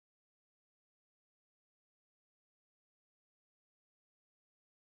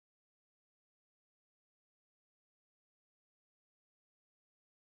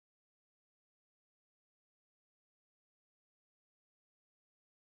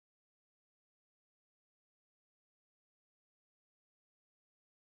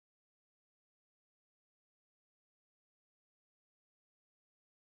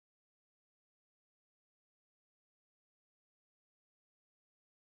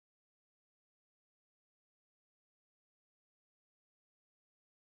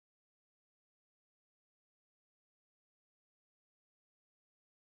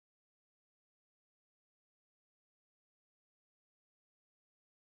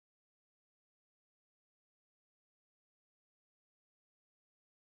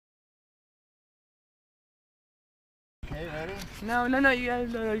Okay, ready? No, you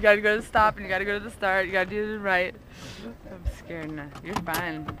gotta go to the stop and you gotta go to the start. You gotta do it right. I'm scared now. You're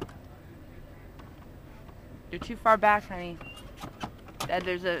fine. You're too far back, honey. Dad,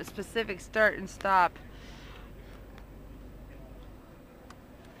 there's a specific start and stop.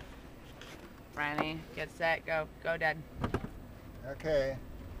 Franny, get set, go. Go, Dad. Okay.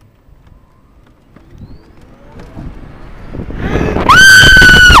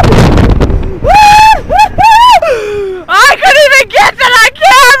 I couldn't even get to that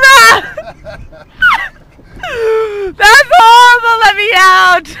camera! That's horrible, let me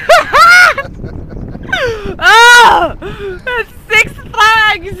out! Oh! That's 6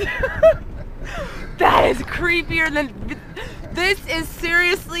 Flags! That is creepier than... This is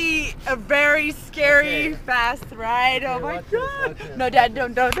seriously a very scary, fast ride. Oh my God! No, Dad,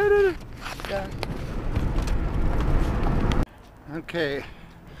 don't. Okay,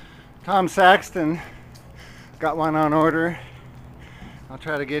 Tom Saxton got one on order. I'll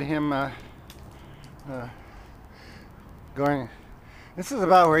try to get him going. This is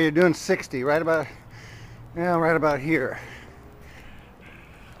about where you're doing 60, right about here.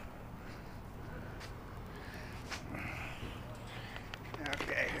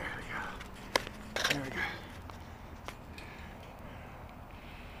 Okay, here we go. There we go.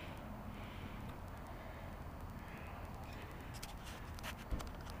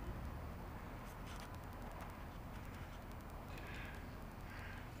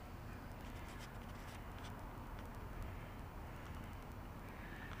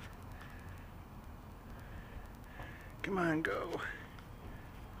 Come on, go.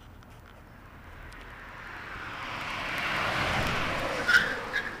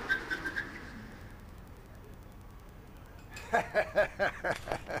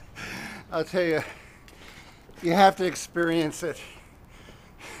 I'll tell you, you have to experience it.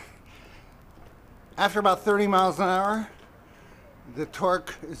 After about 30 miles an hour, the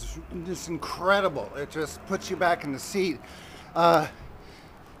torque is just incredible. It just puts you back in the seat.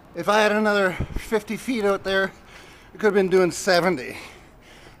 If I had another 50 feet out there, I could have been doing 70.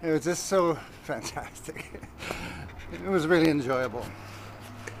 It was just so fantastic. It was really enjoyable.